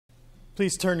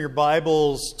Please turn your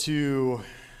Bibles to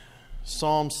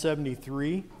Psalm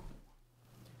 73.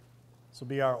 This will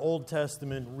be our Old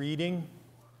Testament reading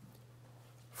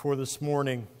for this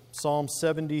morning. Psalm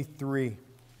 73.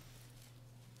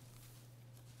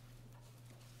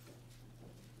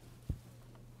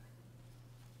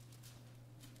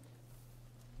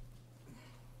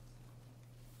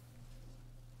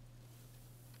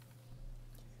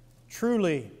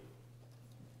 Truly,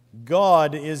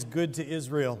 God is good to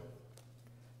Israel,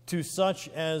 to such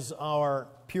as are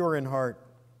pure in heart.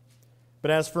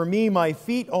 But as for me, my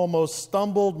feet almost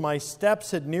stumbled, my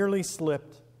steps had nearly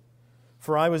slipped,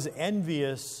 for I was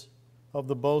envious of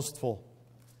the boastful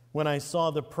when I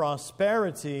saw the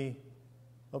prosperity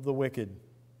of the wicked.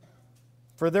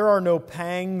 For there are no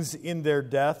pangs in their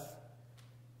death,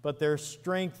 but their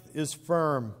strength is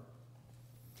firm.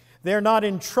 They are not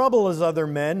in trouble as other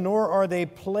men, nor are they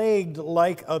plagued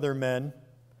like other men.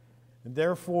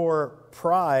 Therefore,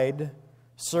 pride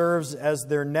serves as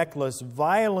their necklace.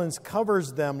 Violence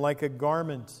covers them like a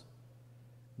garment.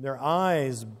 Their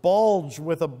eyes bulge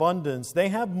with abundance. They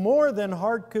have more than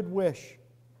heart could wish.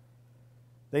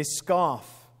 They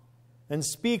scoff and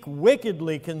speak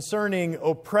wickedly concerning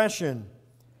oppression.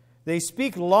 They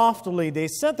speak loftily. They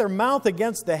set their mouth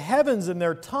against the heavens, and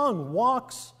their tongue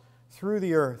walks through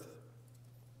the earth.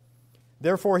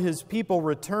 Therefore his people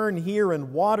return here,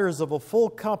 and waters of a full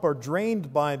cup are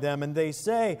drained by them. And they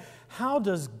say, how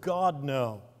does God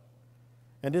know?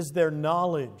 And is there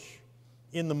knowledge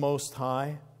in the Most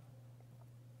High?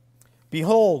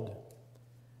 Behold,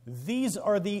 these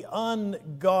are the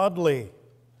ungodly,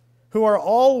 who are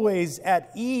always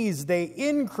at ease. They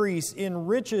increase in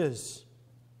riches.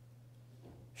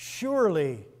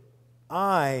 Surely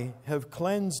I have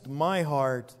cleansed my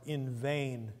heart in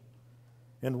vain,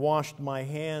 and washed my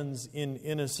hands in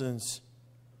innocence.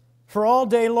 For all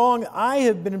day long I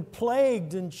have been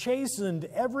plagued and chastened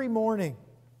every morning.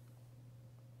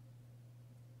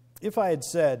 If I had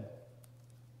said,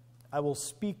 I will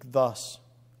speak thus,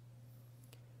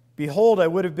 behold, I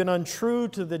would have been untrue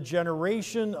to the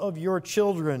generation of your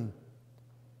children.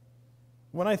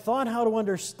 When I thought how to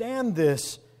understand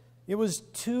this, it was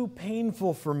too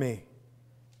painful for me,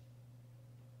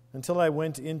 until I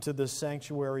went into the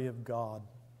sanctuary of God.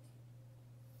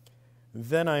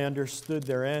 Then I understood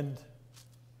their end.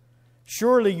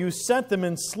 Surely you set them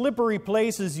in slippery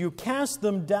places. You cast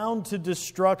them down to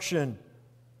destruction.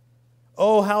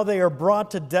 Oh, how they are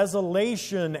brought to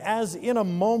desolation as in a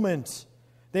moment.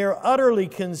 They are utterly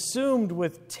consumed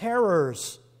with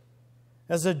terrors.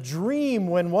 As a dream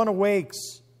when one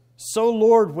awakes, so,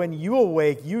 Lord, when you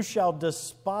awake, you shall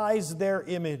despise their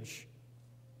image.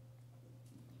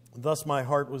 Thus my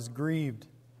heart was grieved,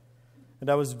 and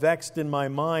I was vexed in my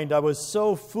mind. I was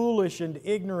so foolish and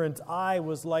ignorant, I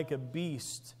was like a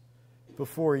beast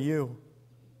before you.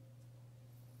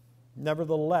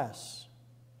 Nevertheless,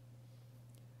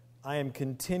 I am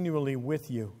continually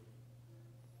with you.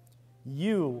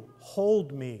 You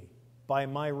hold me by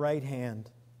my right hand.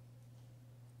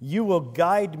 You will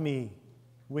guide me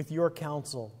with your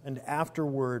counsel, and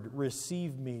afterward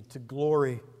receive me to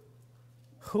glory.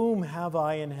 Whom have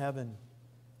I in heaven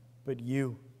but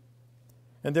you?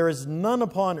 And there is none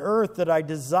upon earth that I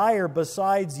desire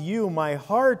besides you. My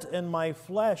heart and my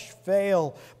flesh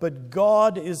fail, but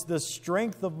God is the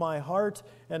strength of my heart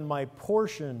and my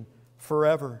portion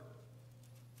forever.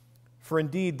 For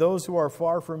indeed, those who are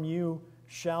far from you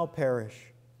shall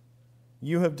perish.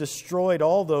 You have destroyed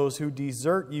all those who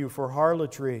desert you for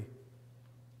harlotry.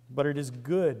 But it is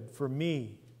good for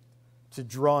me to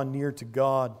draw near to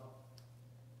God.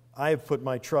 I have put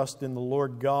my trust in the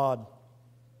Lord God,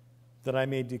 that I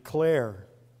may declare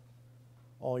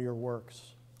all your works.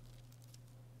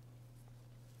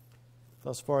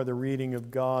 Thus far, the reading of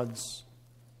God's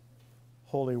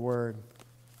holy word.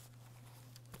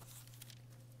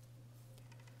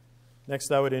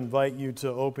 Next, I would invite you to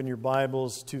open your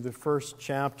Bibles to the first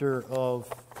chapter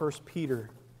of 1 Peter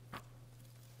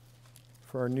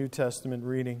for our New Testament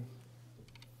reading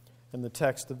and the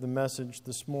text of the message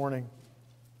this morning.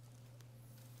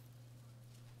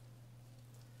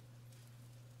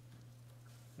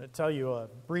 I'll tell you a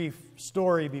brief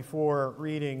story before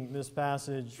reading this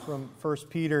passage from 1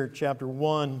 Peter chapter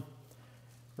 1,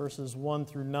 verses 1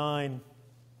 through 9.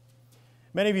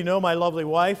 Many of you know my lovely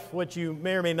wife. What you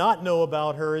may or may not know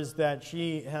about her is that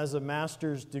she has a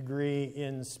master's degree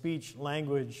in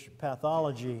speech-language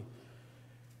pathology.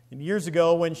 And years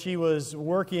ago, when she was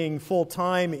working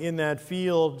full-time in that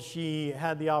field, she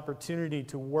had the opportunity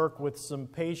to work with some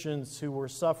patients who were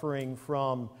suffering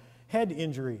from head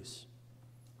injuries.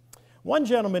 One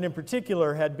gentleman in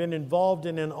particular had been involved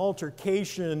in an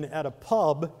altercation at a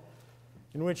pub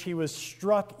in which he was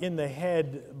struck in the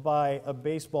head by a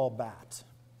baseball bat.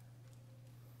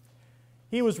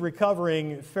 He was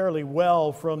recovering fairly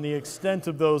well from the extent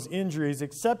of those injuries,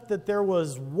 except that there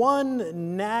was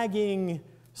one nagging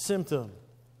symptom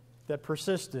that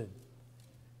persisted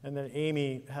and that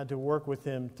Amy had to work with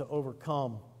him to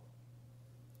overcome.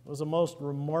 It was a most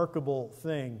remarkable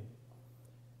thing.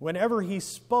 Whenever he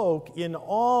spoke, in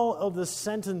all of the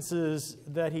sentences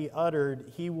that he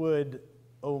uttered, he would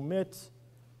omit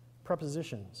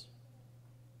prepositions.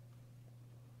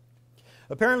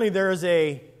 Apparently, there is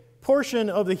a portion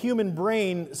of the human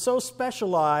brain so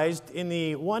specialized in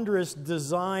the wondrous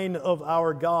design of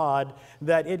our God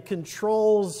that it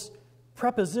controls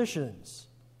prepositions.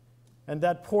 And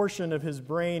that portion of his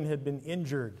brain had been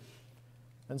injured.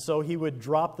 And so he would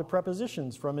drop the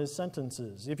prepositions from his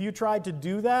sentences. If you tried to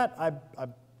do that,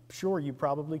 I'm sure you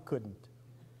probably couldn't.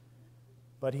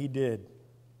 But he did.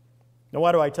 Now,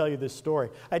 why do I tell you this story?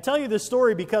 I tell you this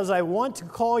story because I want to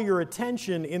call your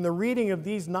attention in the reading of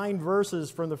these 9 verses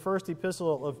from the first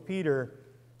epistle of Peter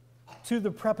to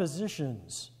the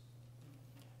prepositions.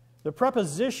 The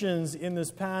prepositions in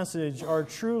this passage are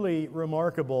truly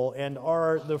remarkable and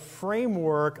are the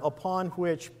framework upon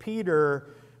which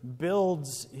Peter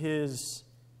builds his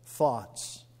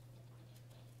thoughts.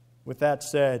 With that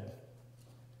said,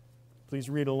 please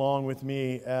read along with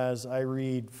me as I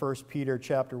read 1 Peter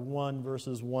chapter 1,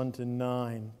 verses 1 to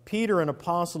 9. Peter, an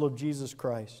apostle of Jesus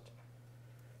Christ,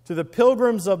 to the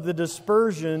pilgrims of the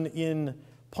dispersion in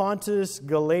Pontus,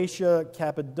 Galatia,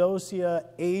 Cappadocia,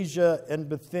 Asia, and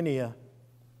Bithynia,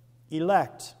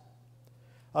 elect,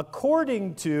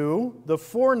 according to the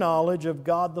foreknowledge of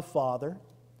God the Father,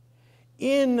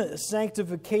 in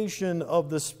sanctification of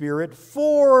the Spirit,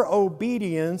 for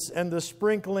obedience and the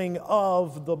sprinkling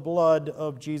of the blood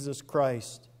of Jesus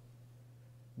Christ.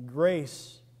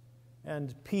 Grace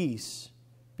and peace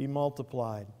be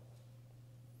multiplied.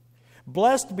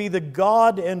 Blessed be the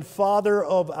God and Father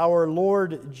of our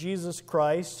Lord Jesus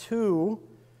Christ, who,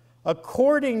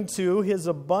 according to His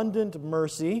abundant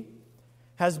mercy,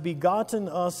 has begotten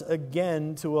us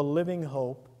again to a living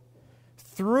hope,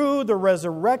 through the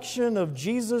resurrection of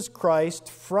Jesus Christ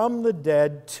from the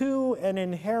dead, to an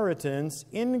inheritance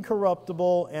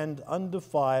incorruptible and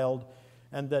undefiled,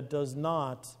 and that does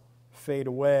not fade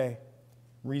away,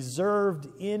 reserved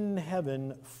in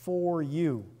heaven for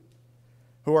you,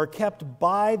 who are kept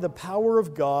by the power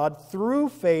of God through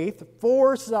faith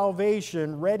for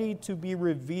salvation, ready to be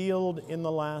revealed in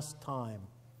the last time.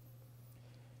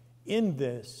 In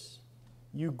this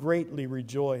you greatly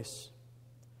rejoice,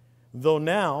 though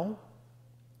now,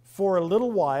 for a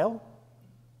little while,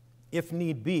 if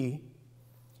need be,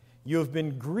 you have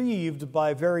been grieved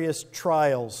by various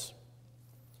trials,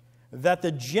 that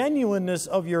the genuineness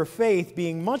of your faith,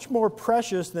 being much more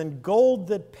precious than gold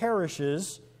that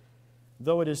perishes,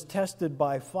 though it is tested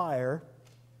by fire,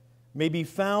 may be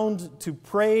found to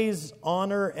praise,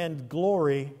 honor, and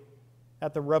glory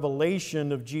at the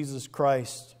revelation of Jesus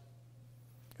Christ,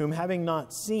 whom having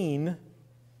not seen,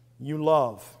 you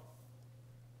love.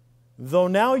 Though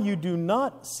now you do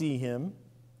not see Him,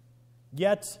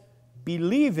 yet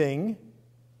believing,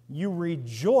 you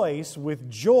rejoice with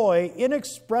joy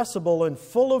inexpressible and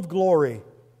full of glory,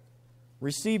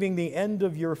 receiving the end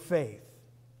of your faith,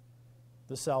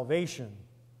 the salvation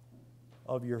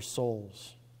of your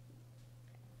souls.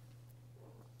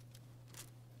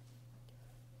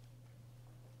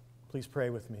 Please pray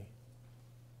with me.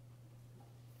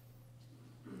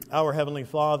 Our Heavenly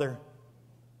Father,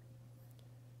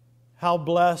 how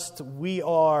blessed we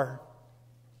are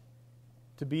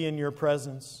to be in your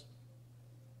presence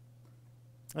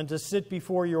and to sit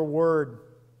before your word.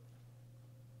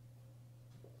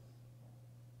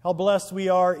 How blessed we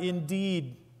are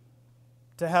indeed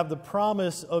to have the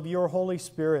promise of your Holy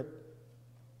Spirit,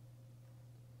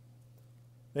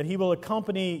 that He will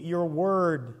accompany your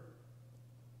word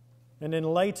and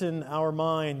enlighten our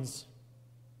minds.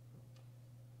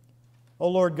 O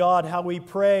Lord God, how we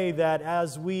pray that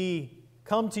as we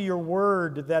come to your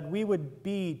word, that we would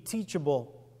be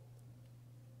teachable,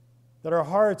 that our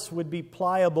hearts would be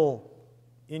pliable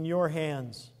in your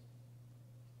hands,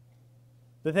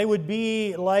 that they would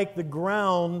be like the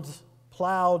ground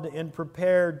plowed and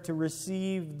prepared to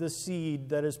receive the seed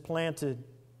that is planted,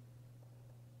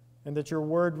 and that your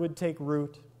word would take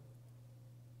root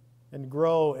and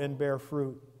grow and bear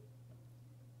fruit.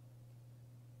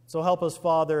 So help us,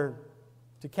 Father,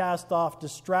 to cast off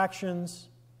distractions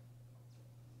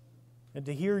and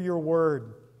to hear your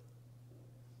word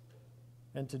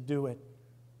and to do it.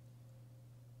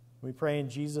 We pray in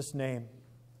Jesus' name.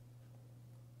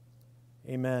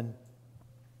 Amen.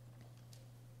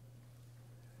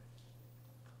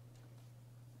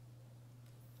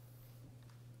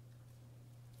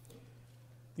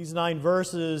 These 9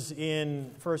 verses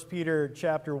in 1 Peter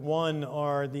chapter 1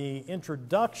 are the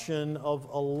introduction of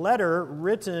a letter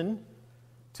written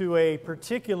to a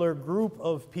particular group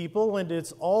of people, and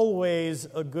it's always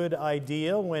a good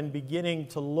idea when beginning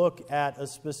to look at a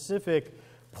specific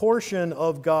portion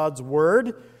of God's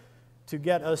Word to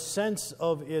get a sense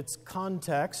of its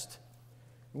context.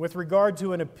 With regard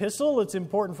to an epistle, it's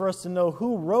important for us to know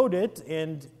who wrote it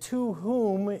and to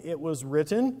whom it was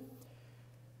written.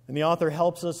 And the author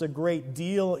helps us a great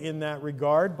deal in that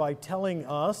regard by telling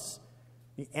us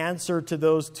the answer to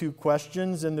those 2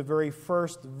 questions in the very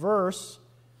first verse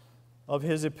of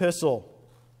his epistle.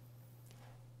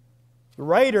 The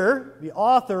writer, the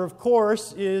author, of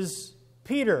course, is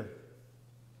Peter.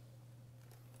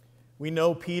 We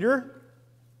know Peter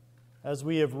as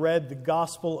we have read the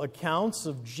gospel accounts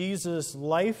of Jesus'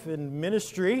 life and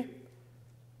ministry,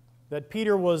 that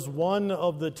Peter was one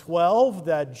of the 12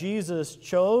 that Jesus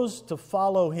chose to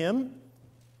follow him.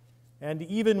 And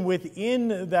even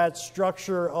within that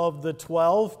structure of the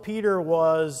 12, Peter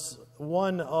was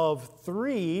one of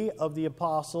 3 of the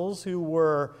apostles who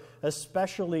were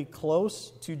especially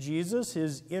close to Jesus,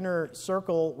 his inner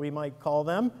circle, we might call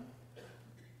them.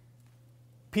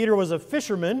 Peter was a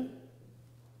fisherman.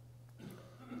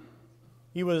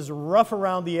 He was rough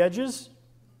around the edges.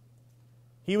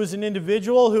 He was an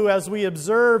individual who, as we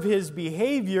observe his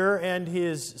behavior and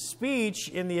his speech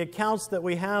in the accounts that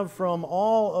we have from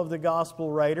all of the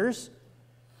gospel writers,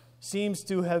 seems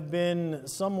to have been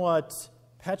somewhat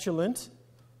petulant,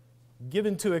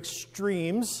 given to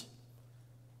extremes,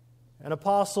 an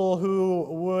apostle who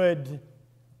would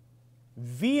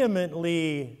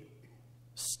vehemently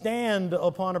stand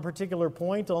upon a particular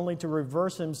point only to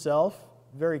reverse himself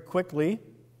very quickly.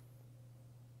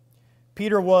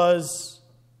 Peter was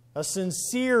a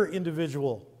sincere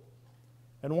individual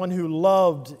and one who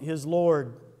loved his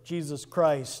Lord Jesus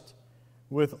Christ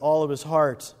with all of his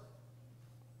heart.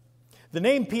 The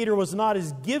name Peter was not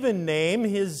his given name.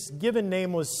 His given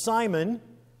name was Simon.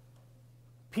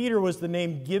 Peter was the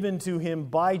name given to him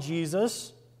by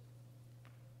Jesus.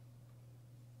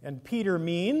 And Peter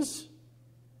means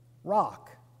rock.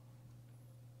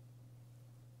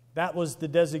 That was the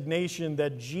designation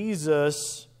that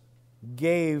Jesus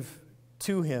gave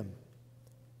to him.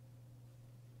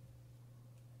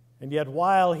 And yet,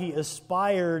 while he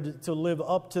aspired to live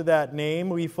up to that name,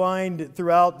 we find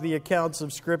throughout the accounts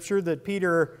of Scripture that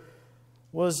Peter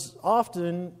was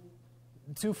often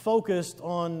too focused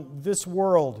on this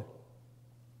world.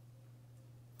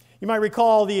 You might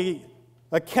recall the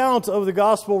account of the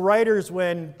gospel writers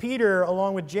when Peter,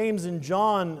 along with James and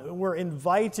John, were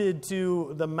invited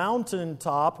to the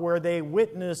mountaintop where they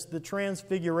witnessed the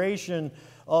transfiguration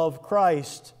of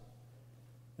Christ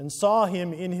and saw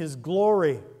him in his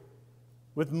glory,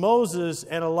 with Moses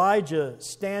and Elijah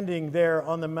standing there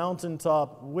on the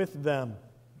mountaintop with them.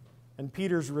 And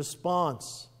Peter's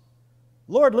response,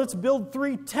 "Lord, let's build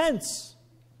 3 tents,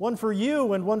 one for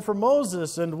you and one for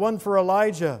Moses and one for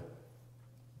Elijah."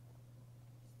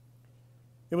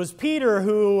 It was Peter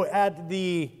who, at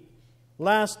the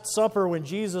Last Supper, when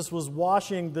Jesus was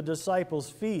washing the disciples'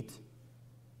 feet,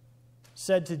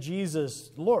 said to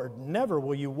Jesus, "Lord, never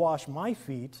will you wash my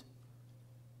feet."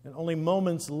 And only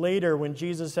moments later, when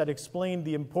Jesus had explained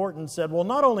the importance, said, "Well,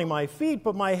 not only my feet,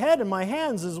 but my head and my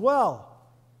hands as well."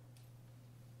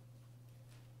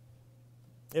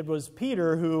 It was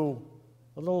Peter who,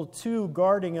 a little too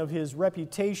guarding of his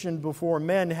reputation before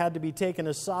men, had to be taken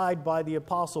aside by the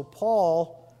Apostle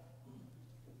Paul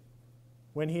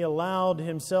when he allowed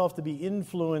himself to be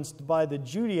influenced by the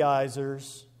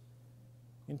Judaizers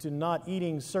into not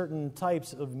eating certain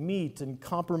types of meat and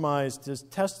compromised his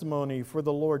testimony for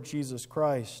the Lord Jesus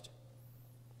Christ.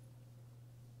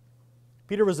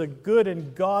 Peter was a good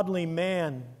and godly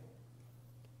man,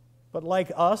 but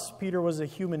like us, Peter was a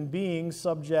human being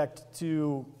subject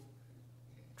to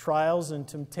trials and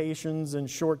temptations and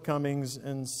shortcomings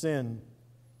and sin.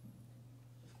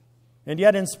 And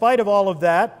yet, in spite of all of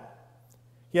that,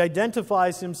 he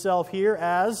identifies himself here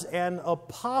as an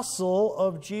apostle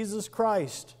of Jesus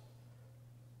Christ.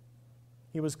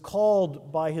 He was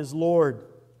called by his Lord,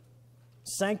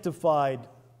 sanctified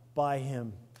by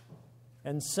him,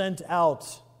 and sent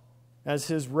out as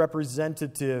his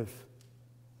representative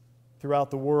throughout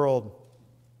the world.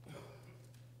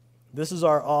 This is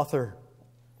our author,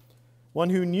 one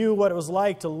who knew what it was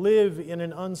like to live in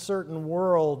an uncertain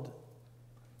world,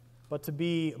 but to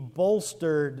be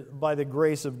bolstered by the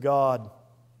grace of God.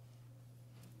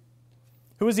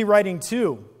 Who is he writing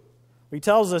to? He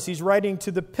tells us he's writing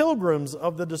to the pilgrims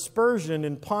of the dispersion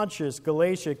in Pontus,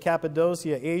 Galatia,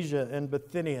 Cappadocia, Asia, and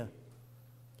Bithynia.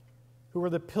 Who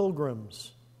are the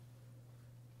pilgrims?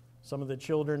 Some of the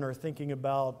children are thinking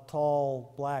about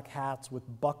tall black hats with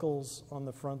buckles on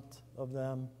the front of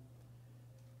them.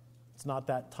 It's not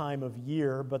that time of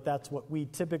year, but that's what we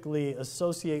typically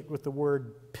associate with the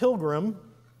word pilgrim.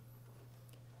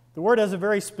 The word has a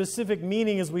very specific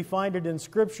meaning as we find it in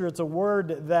Scripture. It's a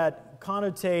word that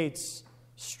connotates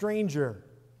stranger,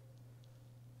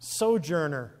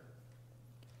 sojourner.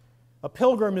 A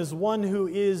pilgrim is one who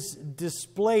is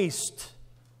displaced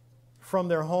from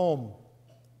their home.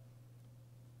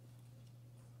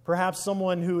 Perhaps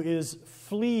someone who is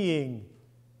fleeing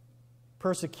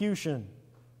persecution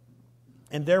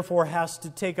and therefore has to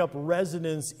take up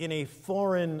residence in a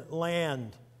foreign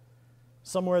land,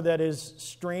 somewhere that is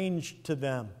strange to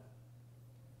them.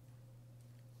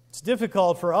 It's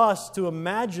difficult for us to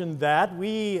imagine that.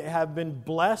 We have been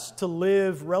blessed to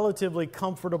live relatively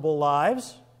comfortable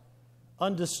lives,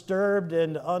 undisturbed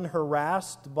and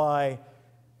unharassed by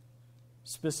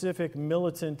specific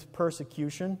militant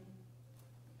persecution.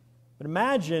 But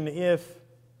imagine if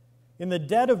in the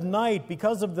dead of night,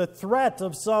 because of the threat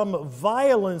of some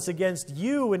violence against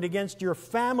you and against your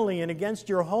family and against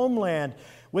your homeland,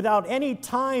 without any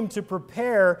time to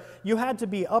prepare, you had to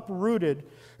be uprooted.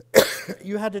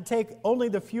 You had to take only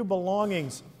the few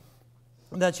belongings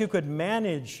that you could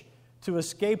manage to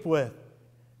escape with.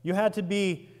 You had to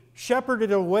be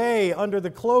shepherded away under the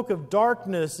cloak of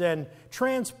darkness and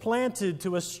transplanted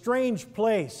to a strange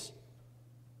place,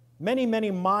 many,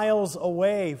 many miles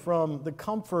away from the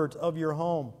comfort of your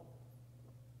home.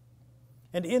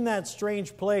 And in that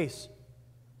strange place,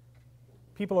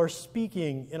 people are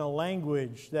speaking in a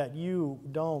language that you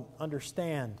don't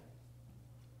understand.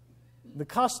 The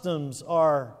customs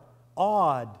are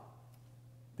odd.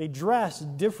 They dress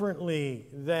differently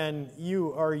than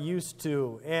you are used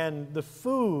to, and the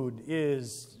food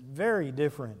is very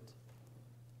different.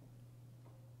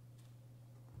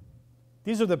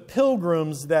 These are the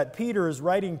pilgrims that Peter is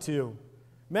writing to,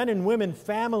 men and women,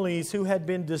 families who had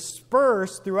been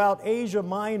dispersed throughout Asia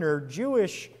Minor,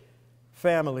 Jewish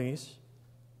families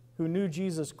who knew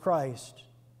Jesus Christ,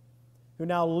 who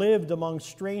now lived among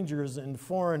strangers and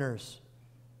foreigners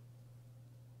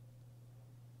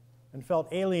and felt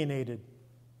alienated,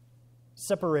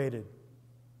 separated,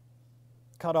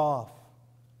 cut off,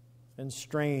 and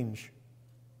strange.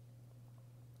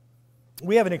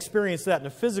 We haven't experienced that in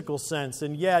a physical sense,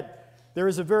 and yet there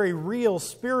is a very real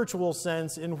spiritual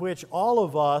sense in which all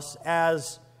of us,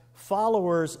 as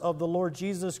followers of the Lord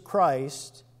Jesus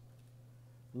Christ,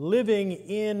 living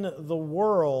in the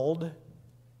world,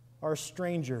 are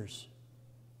strangers.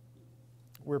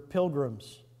 We're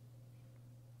pilgrims.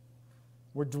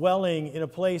 We're dwelling in a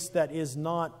place that is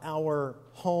not our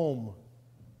home.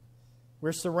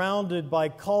 We're surrounded by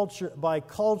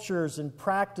cultures and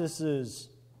practices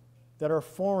that are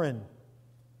foreign.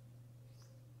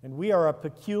 And we are a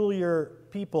peculiar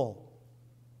people.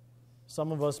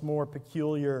 Some of us more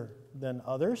peculiar than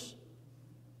others,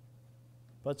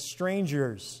 but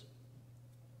strangers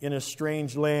in a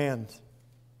strange land.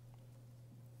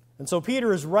 And so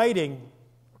Peter is writing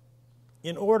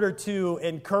in order to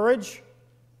encourage,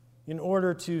 in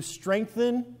order to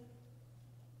strengthen,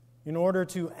 in order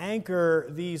to anchor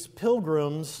these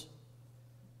pilgrims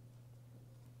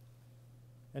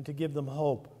and to give them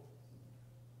hope.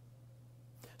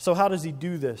 So how does he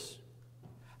do this?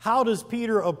 How does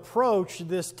Peter approach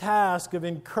this task of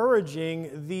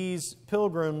encouraging these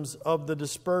pilgrims of the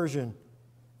dispersion?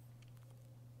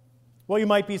 Well, you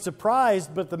might be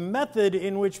surprised, but the method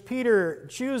in which Peter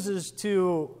chooses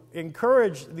to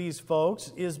encourage these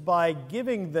folks is by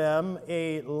giving them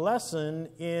a lesson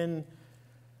in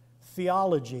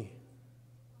theology.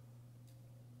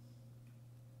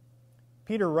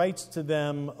 Peter writes to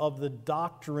them of the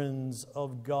doctrines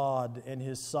of God and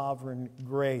His sovereign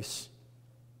grace.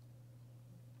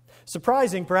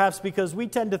 Surprising, perhaps, because we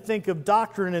tend to think of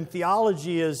doctrine and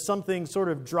theology as something sort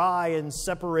of dry and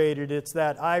separated. It's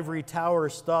that ivory tower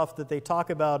stuff that they talk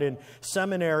about in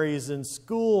seminaries and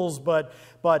schools, but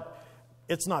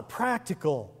it's not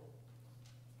practical.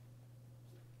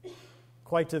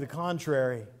 Quite to the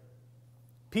contrary.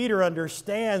 Peter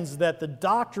understands that the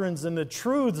doctrines and the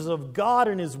truths of God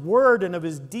and His Word and of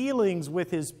His dealings with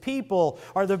His people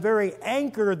are the very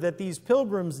anchor that these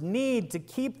pilgrims need to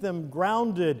keep them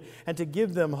grounded and to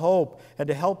give them hope and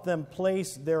to help them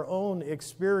place their own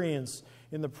experience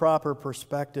in the proper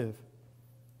perspective.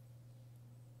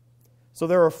 So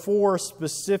there are 4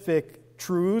 specific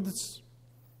truths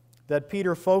that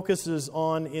Peter focuses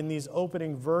on in these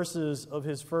opening verses of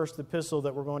his first epistle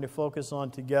that we're going to focus on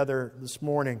together this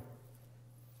morning.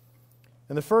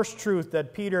 And the first truth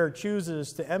that Peter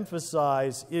chooses to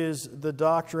emphasize is the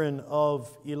doctrine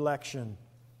of election.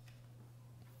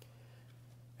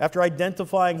 After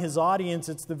identifying his audience,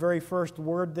 it's the very first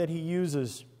word that he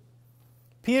uses.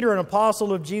 Peter, an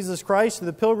apostle of Jesus Christ, to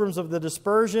the pilgrims of the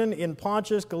dispersion in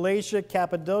Pontus, Galatia,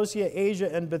 Cappadocia, Asia,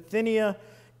 and Bithynia,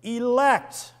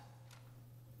 elect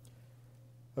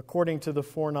according to the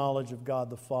foreknowledge of God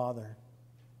the Father.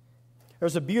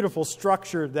 There's a beautiful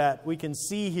structure that we can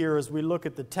see here as we look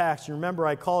at the text. You remember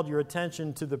I called your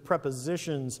attention to the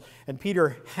prepositions, and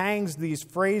Peter hangs these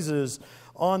phrases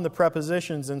on the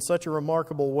prepositions in such a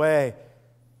remarkable way.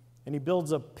 And he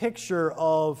builds a picture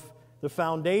of the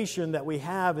foundation that we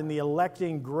have in the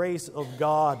electing grace of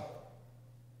God.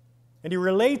 And he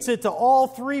relates it to all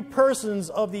three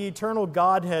persons of the eternal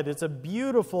Godhead. It's a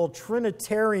beautiful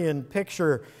Trinitarian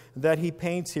picture that he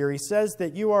paints here. He says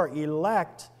that you are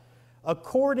elect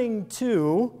according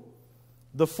to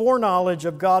the foreknowledge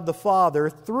of God the Father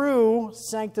through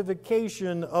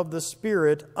sanctification of the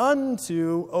Spirit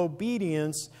unto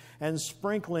obedience and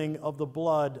sprinkling of the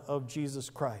blood of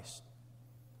Jesus Christ.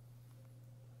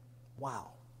 Wow.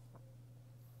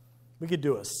 We could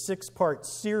do a 6-part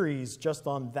series just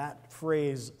on that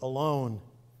phrase alone.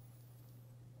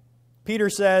 Peter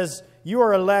says, you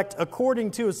are elect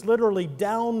according to, it's literally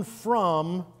down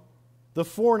from the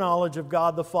foreknowledge of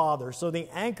God the Father. So the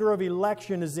anchor of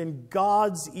election is in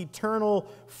God's eternal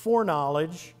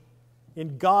foreknowledge,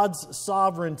 in God's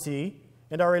sovereignty,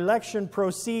 and our election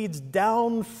proceeds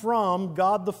down from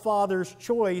God the Father's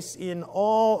choice in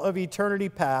all of eternity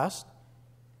past.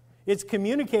 It's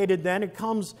communicated then, it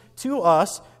comes to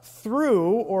us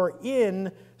through or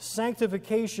in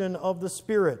sanctification of the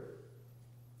Spirit.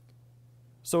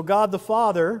 So God the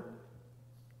Father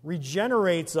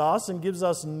regenerates us and gives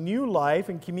us new life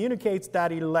and communicates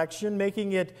that election,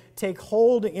 making it take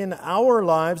hold in our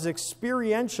lives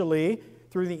experientially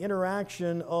through the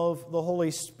interaction of the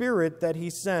Holy Spirit that He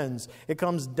sends. It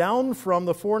comes down from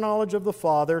the foreknowledge of the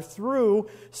Father through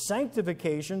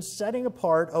sanctification, setting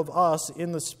apart of us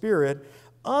in the Spirit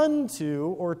unto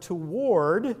or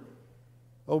toward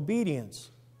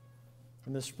obedience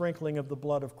and the sprinkling of the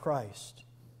blood of Christ.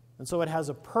 And so it has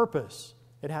a purpose.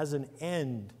 It has an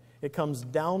end. It comes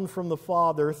down from the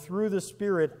Father through the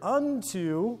Spirit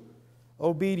unto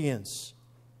obedience,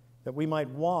 that we might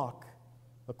walk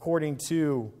according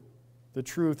to the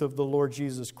truth of the Lord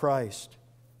Jesus Christ.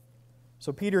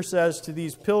 So Peter says to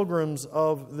these pilgrims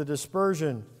of the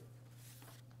dispersion,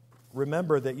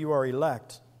 remember that you are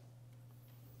elect.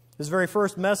 His very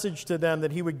first message to them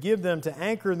that he would give them to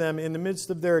anchor them in the midst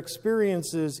of their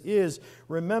experiences is,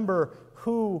 remember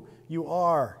who you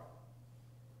are.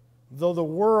 Though the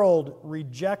world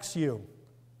rejects you,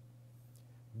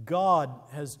 God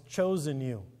has chosen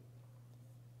you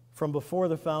from before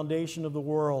the foundation of the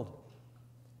world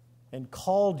and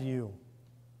called you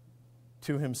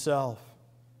to Himself.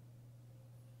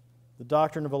 The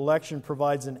doctrine of election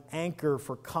provides an anchor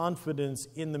for confidence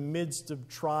in the midst of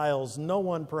trials. No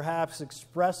one perhaps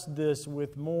expressed this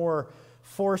with more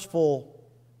forceful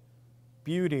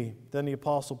beauty than the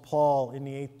Apostle Paul in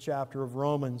the 8th chapter of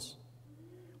Romans,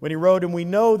 when he wrote, and we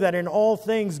know that in all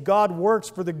things God works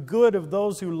for the good of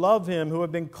those who love Him, who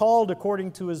have been called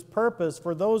according to His purpose.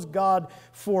 For those God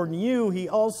foreknew, He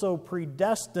also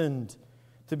predestined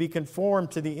to be conformed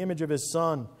to the image of His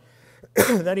Son,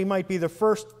 that He might be the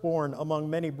firstborn among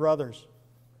many brothers.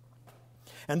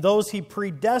 And those He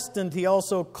predestined, He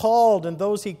also called. And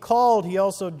those He called, He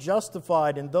also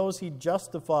justified. And those He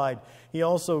justified, He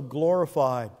also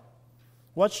glorified.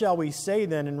 What shall we say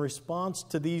then in response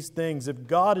to these things? If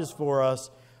God is for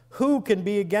us, who can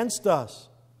be against us?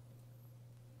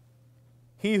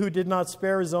 He who did not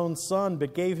spare His own Son,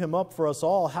 but gave Him up for us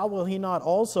all, how will He not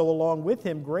also, along with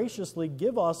Him, graciously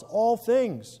give us all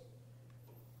things?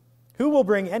 Who will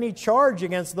bring any charge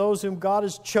against those whom God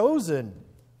has chosen?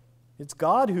 It's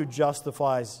God who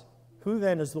justifies. Who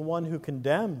then is the one who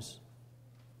condemns?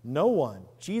 No one.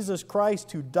 Jesus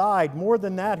Christ, who died, more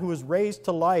than that, who was raised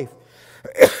to life,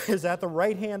 is at the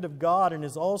right hand of God and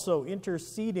is also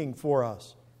interceding for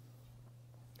us.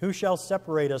 Who shall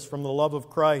separate us from the love of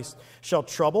Christ? Shall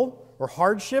trouble, or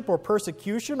hardship, or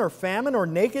persecution, or famine, or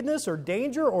nakedness, or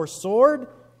danger, or sword?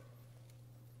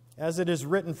 As it is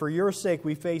written, for your sake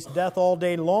we face death all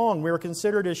day long. We are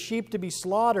considered as sheep to be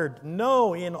slaughtered.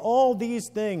 No, in all these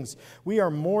things we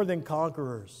are more than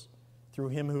conquerors through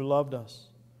Him who loved us.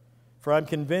 For I'm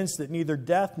convinced that neither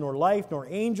death, nor life, nor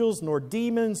angels, nor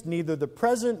demons, neither the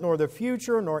present, nor the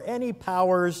future, nor any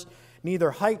powers,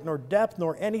 Neither height nor depth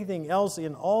nor anything else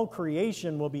in all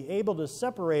creation will be able to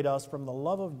separate us from the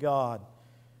love of God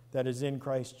that is in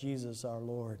Christ Jesus our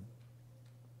Lord.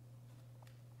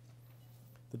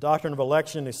 The doctrine of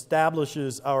election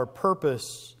establishes our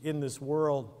purpose in this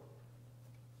world,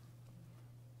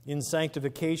 in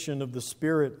sanctification of the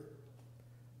Spirit.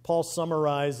 Paul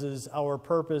summarizes our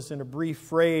purpose in a brief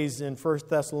phrase in 1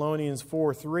 Thessalonians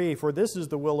 4:3. For this is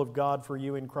the will of God for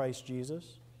you in Christ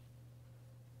Jesus,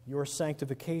 your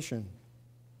sanctification.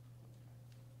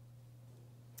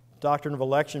 Doctrine of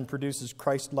election produces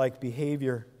Christ-like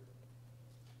behavior.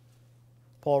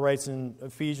 Paul writes in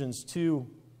Ephesians 2,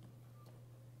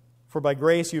 for by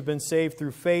grace you've been saved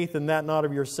through faith, and that not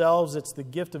of yourselves. It's the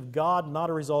gift of God, not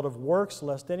a result of works,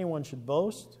 lest anyone should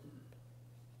boast.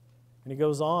 And he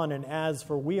goes on and adds,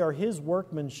 for we are his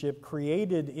workmanship,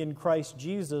 created in Christ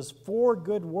Jesus for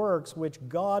good works, which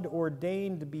God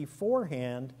ordained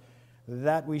beforehand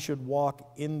that we should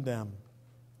walk in them.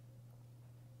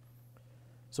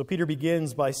 So Peter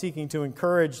begins by seeking to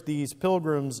encourage these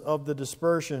pilgrims of the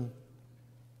dispersion.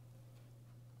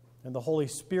 And the Holy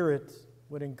Spirit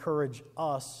would encourage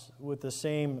us with the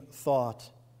same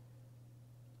thought.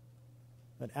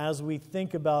 That as we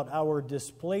think about our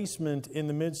displacement in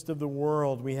the midst of the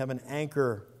world, we have an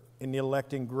anchor in the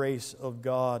electing grace of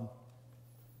God.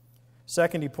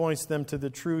 Second, he points them to the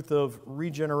truth of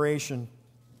regeneration.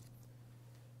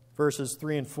 Verses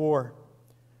 3 and 4.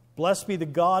 Blessed be the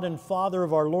God and Father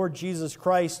of our Lord Jesus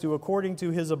Christ, who according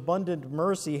to his abundant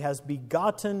mercy has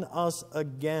begotten us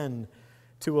again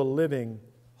to a living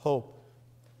hope.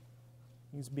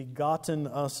 He's begotten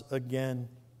us again.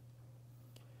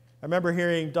 I remember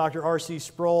hearing Dr. R.C.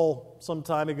 Sproul some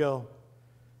time ago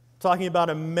talking about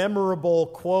a memorable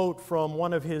quote from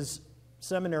one of his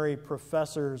seminary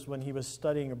professors when he was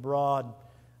studying abroad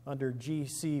under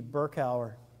G.C.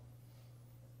 Berkouwer.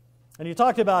 And he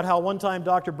talked about how one time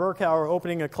Dr. Berkouwer,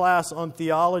 opening a class on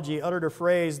theology, uttered a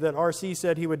phrase that R.C.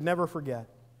 said he would never forget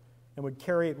and would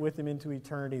carry it with him into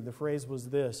eternity. The phrase was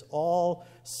this: all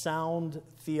sound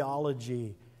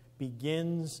theology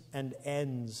begins and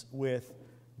ends with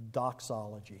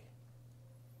doxology.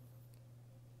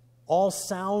 All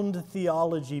sound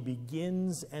theology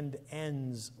begins and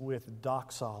ends with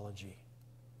doxology.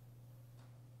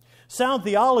 Sound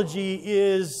theology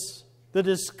is the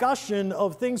discussion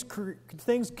of things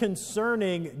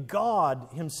concerning God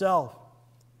himself.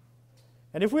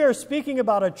 And if we are speaking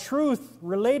about a truth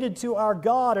related to our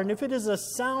God, and if it is a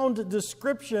sound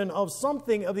description of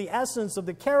something of the essence of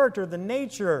the character, the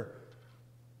nature,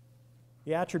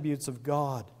 the attributes of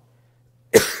God,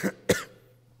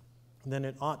 then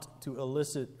it ought to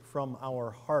elicit from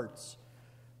our hearts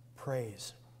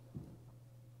praise,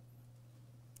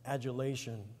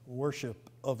 adulation, worship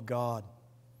of God.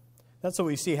 That's what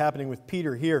we see happening with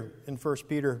Peter here in 1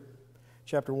 Peter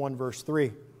chapter 1, verse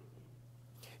 3.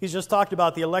 He's just talked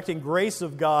about the electing grace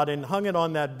of God and hung it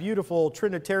on that beautiful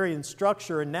Trinitarian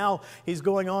structure. And now he's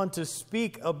going on to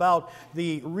speak about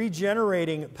the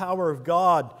regenerating power of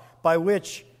God by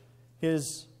which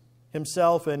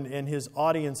himself and his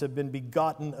audience have been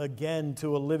begotten again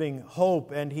to a living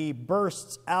hope. And he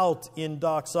bursts out in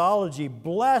doxology.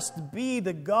 Blessed be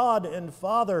the God and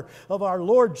Father of our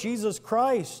Lord Jesus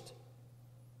Christ,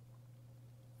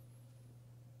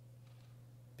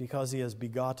 because he has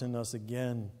begotten us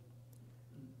again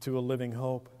to a living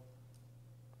hope.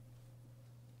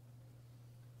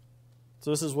 So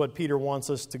this is what Peter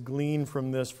wants us to glean from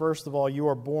this. First of all, you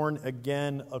are born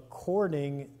again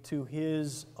according to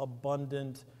his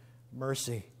abundant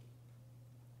mercy.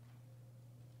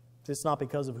 It's not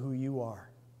because of who you are.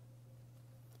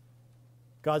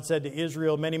 God said to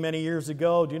Israel many, many years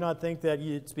ago, do not think that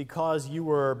it's because you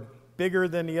were bigger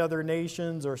than the other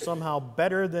nations or somehow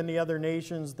better than the other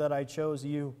nations that I chose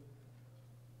you.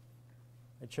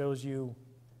 I chose you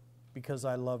because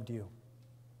I loved you.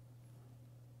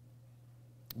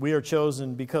 We are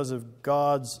chosen because of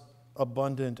God's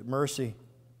abundant mercy.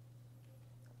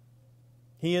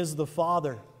 He is the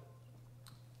Father,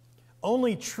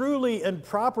 only truly and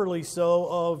properly so,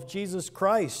 of Jesus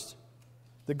Christ,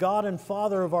 the God and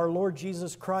Father of our Lord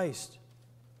Jesus Christ.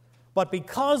 But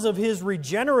because of his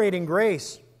regenerating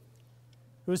grace,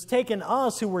 who has taken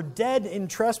us who were dead in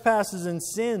trespasses and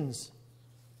sins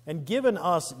and given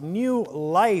us new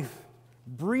life,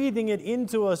 breathing it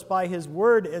into us by his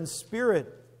word and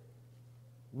spirit,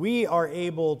 we are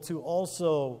able to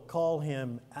also call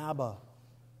him Abba,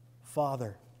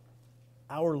 Father,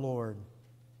 our Lord,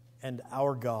 and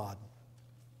our God.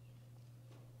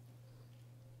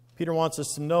 Peter wants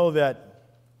us to know that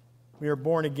we are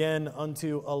born again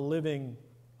unto a living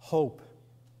hope.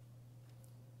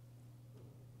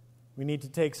 we need to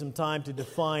take some time to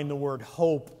define the word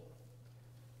hope.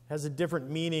 It has a different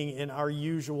meaning in our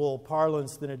usual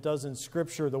parlance than it does in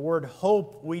Scripture. The word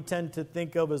hope we tend to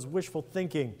think of as wishful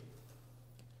thinking.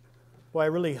 Boy, I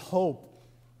really hope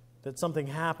that something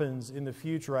happens in the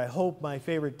future. I hope my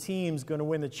favorite team's going to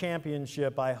win the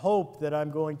championship. I hope that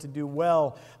I'm going to do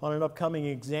well on an upcoming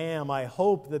exam. I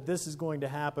hope that this is going to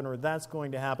happen or that's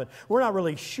going to happen. We're not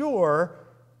really sure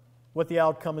what the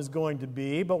outcome is going to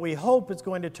be, but we hope it's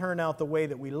going to turn out the way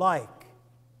that we like.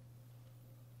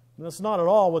 And that's not at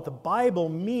all what the Bible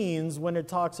means when it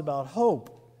talks about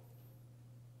hope.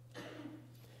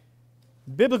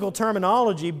 Biblical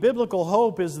terminology, biblical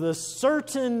hope is the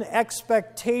certain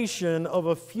expectation of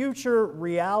a future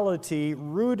reality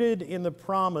rooted in the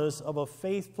promise of a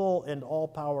faithful and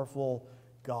all-powerful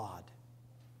God.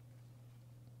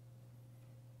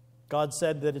 God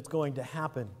said that it's going to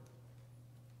happen.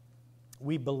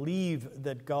 We believe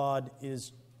that God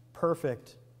is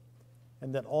perfect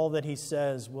and that all that He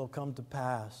says will come to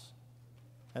pass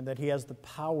and that He has the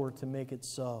power to make it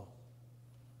so.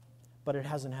 But it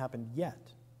hasn't happened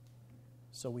yet,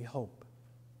 so we hope.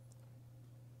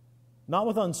 Not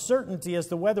with uncertainty as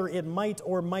to whether it might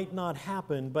or might not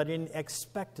happen, but in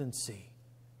expectancy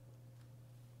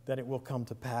that it will come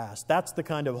to pass. That's the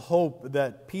kind of hope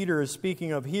that Peter is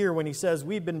speaking of here when he says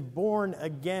we've been born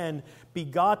again,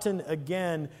 begotten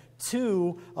again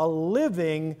to a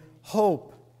living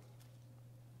hope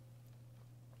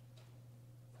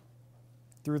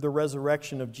through the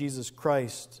resurrection of Jesus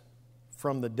Christ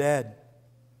from the dead.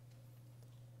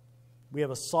 We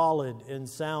have a solid and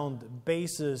sound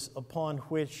basis upon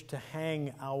which to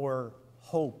hang our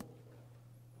hope.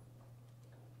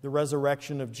 The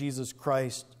resurrection of Jesus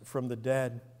Christ from the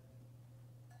dead.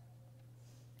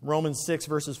 Romans 6,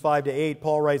 verses 5 to 8,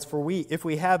 Paul writes, "For if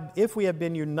we have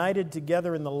been united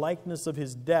together in the likeness of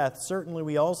His death, certainly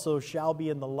we also shall be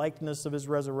in the likeness of His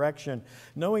resurrection.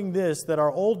 Knowing this, that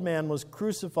our old man was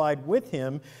crucified with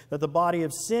Him, that the body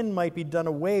of sin might be done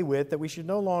away with, that we should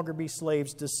no longer be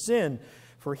slaves to sin.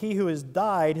 For he who has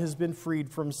died has been freed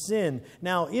from sin.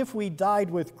 Now, if we died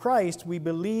with Christ, we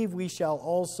believe we shall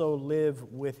also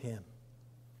live with Him."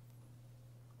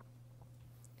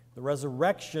 The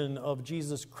resurrection of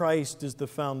Jesus Christ is the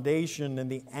foundation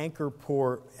and the anchor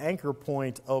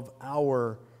point of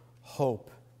our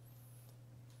hope.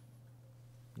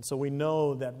 And so we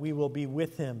know that we will be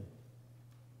with Him.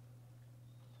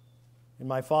 "In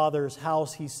my Father's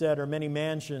house," He said, "are many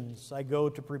mansions. I go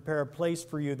to prepare a place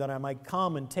for you, that I might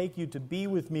come and take you to be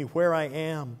with me where I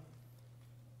am."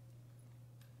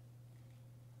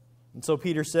 And so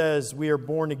Peter says we are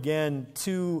born again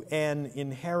to an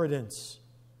inheritance.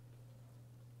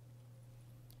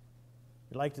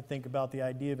 We like to think about the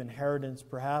idea of inheritance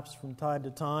perhaps from time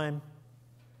to time.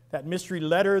 That mystery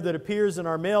letter that appears in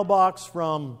our mailbox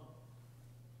from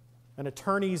an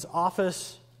attorney's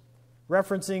office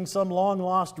referencing some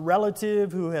long-lost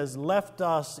relative who has left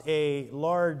us a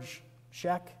large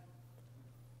check.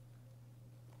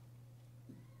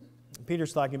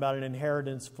 Peter's talking about an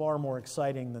inheritance far more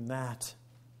exciting than that.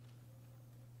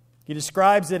 He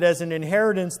describes it as an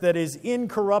inheritance that is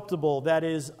incorruptible, that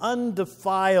is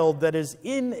undefiled, that is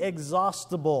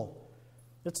inexhaustible.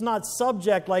 It's not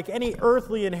subject, like any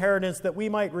earthly inheritance that we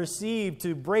might receive,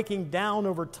 to breaking down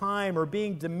over time or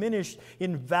being diminished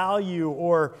in value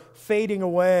or fading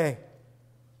away.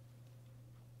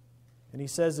 And he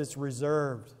says it's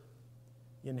reserved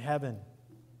in heaven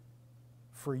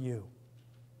for you.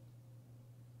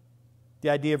 The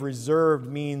idea of reserved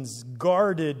means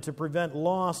guarded to prevent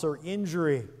loss or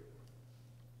injury.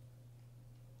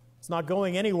 It's not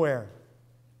going anywhere.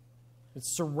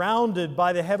 It's surrounded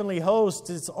by the heavenly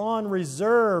host. It's on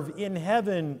reserve in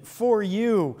heaven for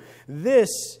you.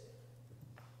 This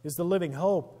is the living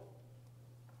hope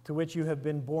to which you have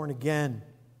been born again.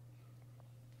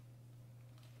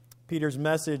 Peter's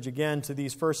message again to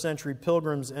these first century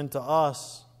pilgrims and to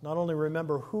us, not only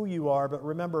remember who you are, but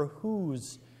remember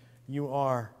whose you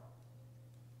are.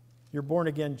 You're born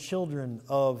again children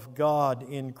of God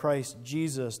in Christ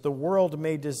Jesus. The world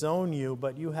may disown you,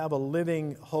 but you have a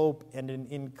living hope and an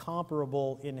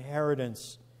incomparable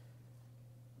inheritance.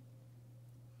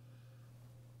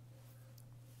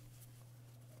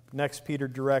 Next, Peter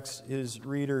directs his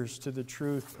readers to the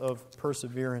truth of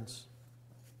perseverance.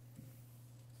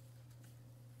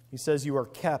 He says, "You are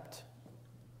kept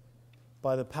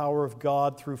by the power of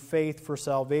God through faith for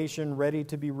salvation, ready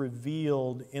to be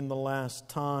revealed in the last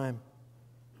time."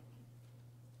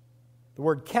 The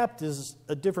word "kept" is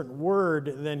a different word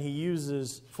than he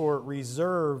uses for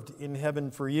reserved in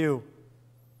heaven for you.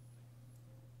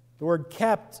 The word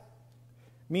 "kept"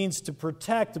 means to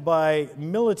protect by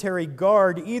military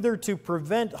guard, either to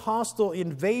prevent hostile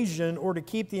invasion or to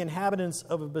keep the inhabitants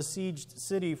of a besieged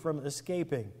city from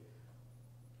escaping.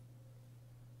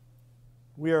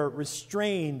 We are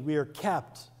restrained, we are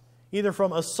kept, either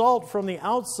from assault from the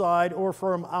outside or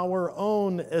from our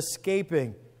own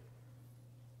escaping.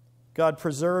 God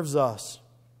preserves us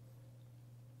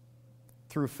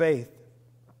through faith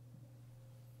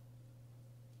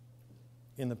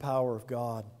in the power of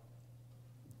God.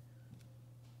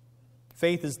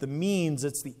 Faith is the means,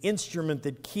 it's the instrument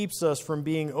that keeps us from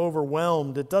being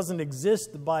overwhelmed. It doesn't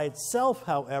exist by itself,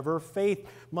 however. Faith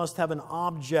must have an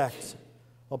object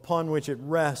upon which it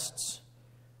rests.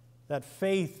 That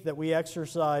faith that we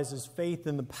exercise is faith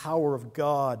in the power of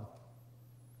God.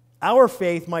 Our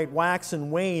faith might wax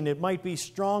and wane. It might be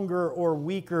stronger or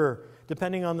weaker,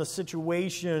 depending on the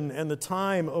situation and the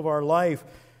time of our life.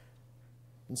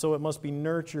 And so it must be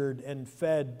nurtured and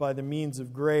fed by the means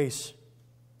of grace.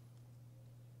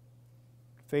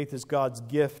 Faith is God's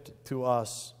gift to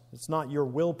us. It's not your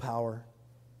willpower.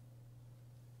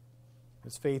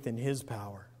 It's faith in His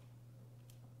power.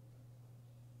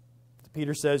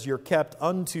 Peter says, you're kept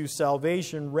unto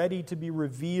salvation, ready to be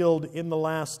revealed in the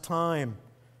last time.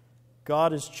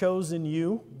 God has chosen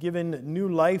you, given new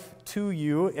life to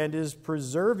you, and is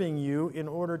preserving you in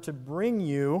order to bring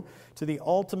you to the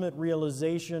ultimate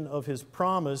realization of His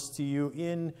promise to you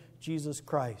in Jesus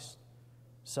Christ.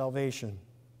 Salvation.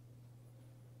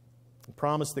 A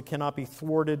promise that cannot be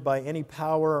thwarted by any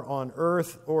power on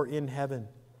earth or in heaven.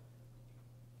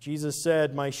 Jesus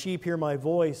said, my sheep hear my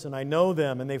voice, and I know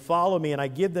them, and they follow me, and I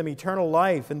give them eternal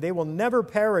life, and they will never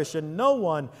perish, and no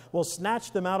one will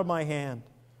snatch them out of my hand.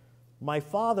 My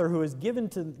Father, who has given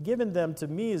them to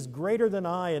me, is greater than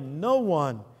I, and no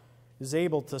one is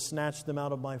able to snatch them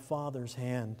out of my Father's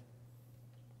hand.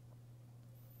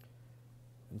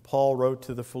 And Paul wrote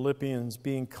to the Philippians,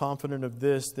 being confident of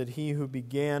this, that he who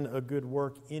began a good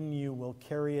work in you will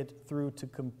carry it through to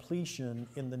completion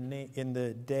in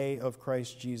the day of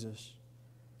Christ Jesus.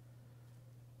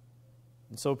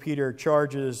 And so Peter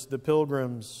charges the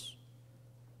pilgrims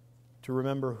to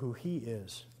remember who he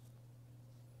is.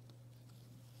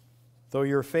 Though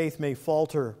your faith may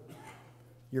falter,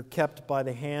 you're kept by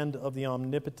the hand of the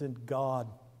omnipotent God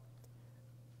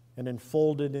and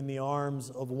enfolded in the arms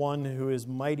of one who is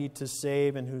mighty to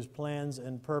save and whose plans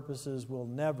and purposes will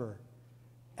never,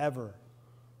 ever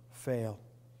fail.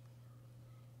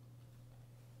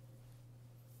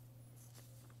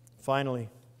 Finally,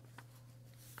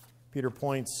 Peter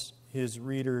points his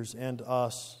readers and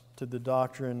us to the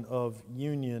doctrine of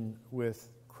union with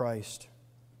Christ.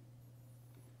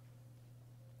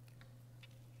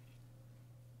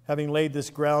 Having laid this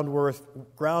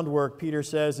groundwork, Peter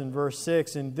says in verse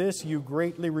 6, in this you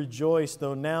greatly rejoice,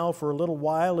 though now for a little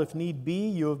while, if need be,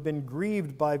 you have been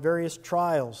grieved by various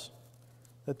trials,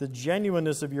 that the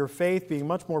genuineness of your faith, being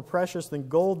much more precious than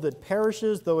gold that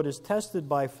perishes, though it is tested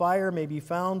by fire, may be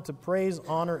found to praise,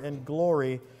 honor, and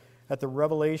glory at the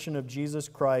revelation of Jesus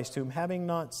Christ, whom having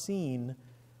not seen,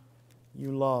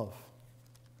 you love.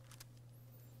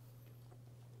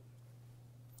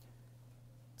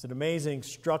 It's an amazing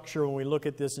structure when we look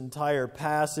at this entire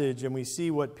passage and we see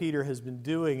what Peter has been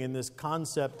doing in this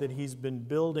concept that he's been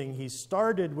building. He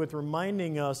started with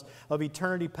reminding us of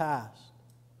eternity past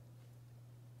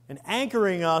and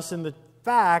anchoring us in the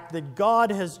fact that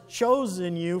God has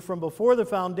chosen you from before the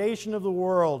foundation of the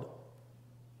world.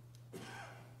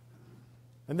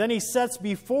 And then he sets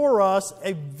before us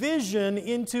a vision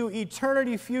into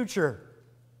eternity future,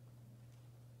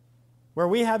 where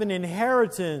we have an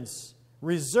inheritance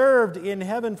reserved in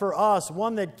heaven for us,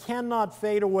 one that cannot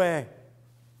fade away.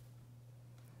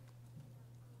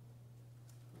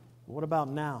 What about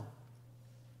now?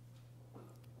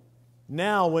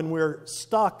 Now, when we're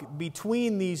stuck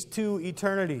between these two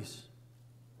eternities,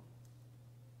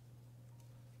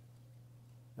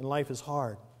 and life is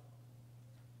hard,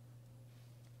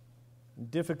 and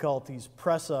difficulties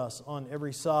press us on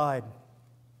every side,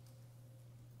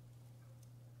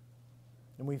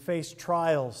 and we face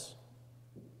trials,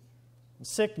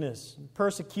 sickness,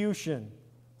 persecution,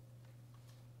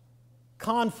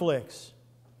 conflicts,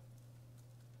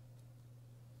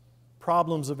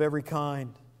 problems of every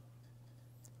kind.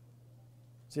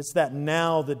 It's that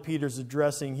now that Peter's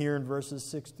addressing here in verses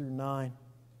 6 through 9.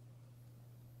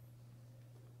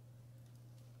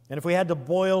 And if we had to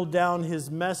boil down his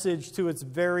message to its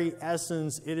very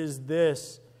essence, it is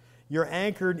this. You're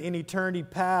anchored in eternity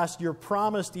past, you're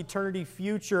promised eternity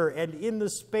future, and in the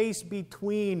space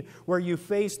between where you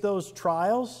face those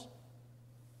trials,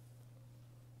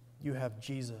 you have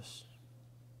Jesus.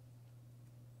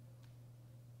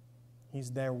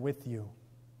 He's there with you.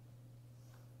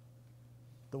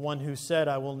 The one who said,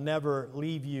 I will never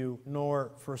leave you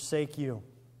nor forsake you,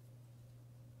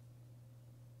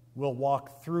 will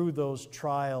walk through those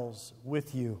trials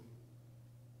with you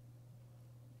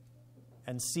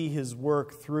and see His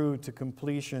work through to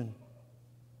completion.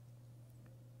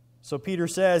 So Peter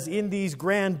says, in these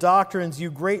grand doctrines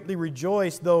you greatly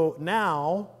rejoice, though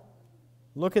now,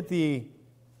 look at the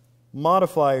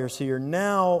modifiers here,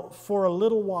 now for a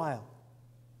little while.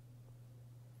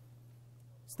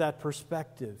 It's that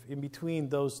perspective in between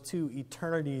those two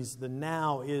eternities. The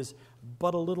now is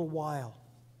but a little while.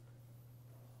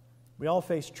 We all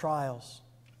face trials.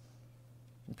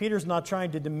 And Peter's not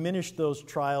trying to diminish those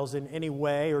trials in any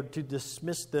way or to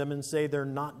dismiss them and say they're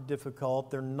not difficult,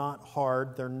 they're not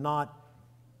hard, they're not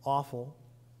awful.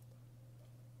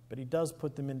 But he does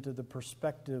put them into the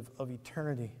perspective of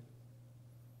eternity.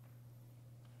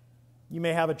 You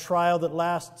may have a trial that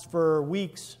lasts for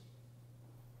weeks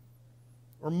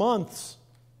or months,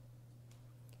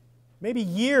 maybe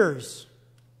years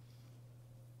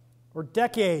or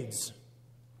decades.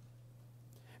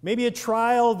 Maybe a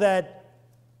trial that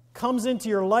comes into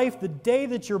your life the day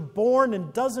that you're born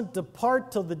and doesn't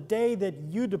depart till the day that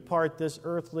you depart this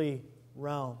earthly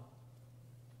realm.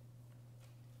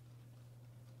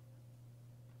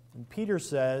 And Peter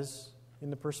says, in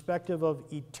the perspective of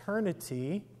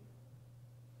eternity,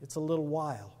 it's a little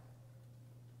while.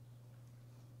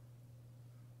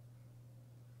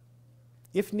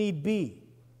 If need be,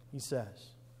 he says.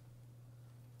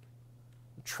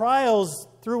 Trials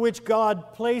through which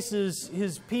God places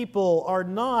His people are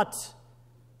not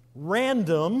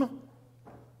random,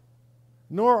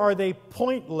 nor are they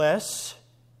pointless,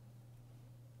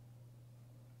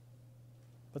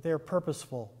 but they are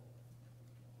purposeful,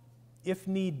 if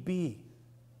need be.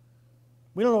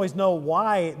 We don't always know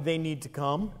why they need to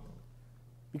come,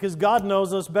 because God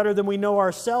knows us better than we know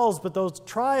ourselves, but those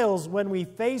trials, when we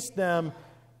face them,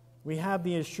 we have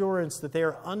the assurance that they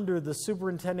are under the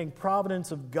superintending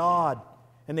providence of God,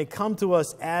 and they come to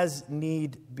us as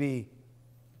need be.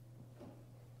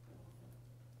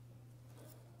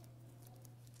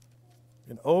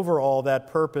 And over all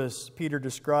that purpose, Peter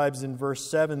describes in verse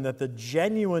 7 that the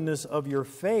genuineness of your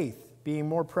faith, being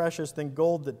more precious than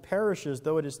gold that perishes,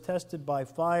 though it is tested by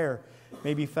fire,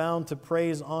 may be found to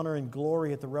praise, honor, and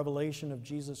glory at the revelation of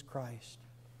Jesus Christ.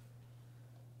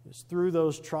 It's through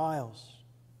those trials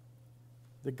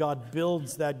that God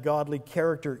builds that godly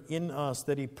character in us,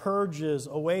 that He purges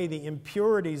away the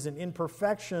impurities and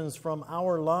imperfections from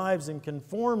our lives and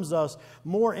conforms us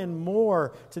more and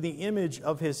more to the image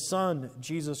of His Son,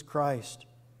 Jesus Christ,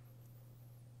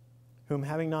 whom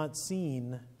having not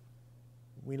seen,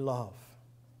 we love.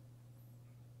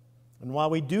 And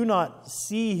while we do not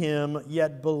see Him,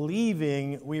 yet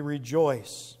believing, we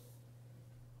rejoice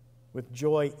with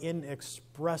joy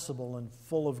inexpressible and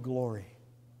full of glory.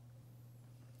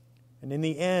 And in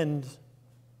the end,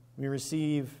 we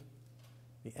receive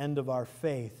the end of our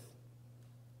faith,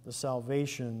 the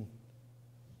salvation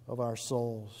of our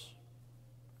souls.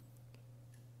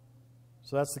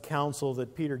 So that's the counsel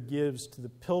that Peter gives to the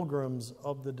pilgrims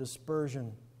of the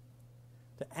dispersion,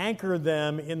 to anchor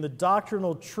them in the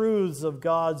doctrinal truths of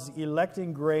God's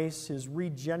electing grace, His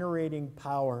regenerating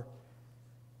power,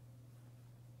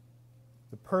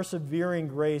 the persevering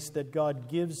grace that God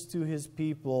gives to His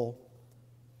people,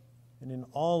 and in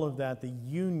all of that, the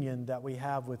union that we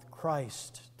have with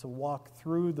Christ to walk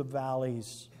through the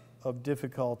valleys of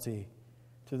difficulty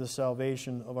to the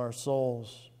salvation of our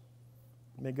souls.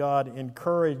 May God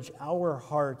encourage our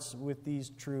hearts with these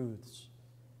truths.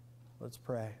 Let's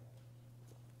pray.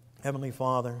 Heavenly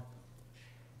Father,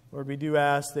 Lord, we do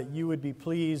ask that You would be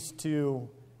pleased to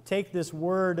take this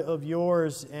word of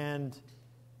Yours and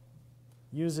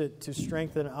use it to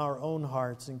strengthen our own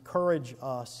hearts, encourage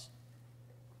us,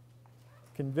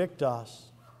 convict us,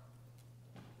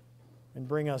 and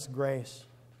bring us grace.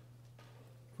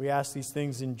 We ask these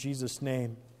things in Jesus'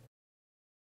 name.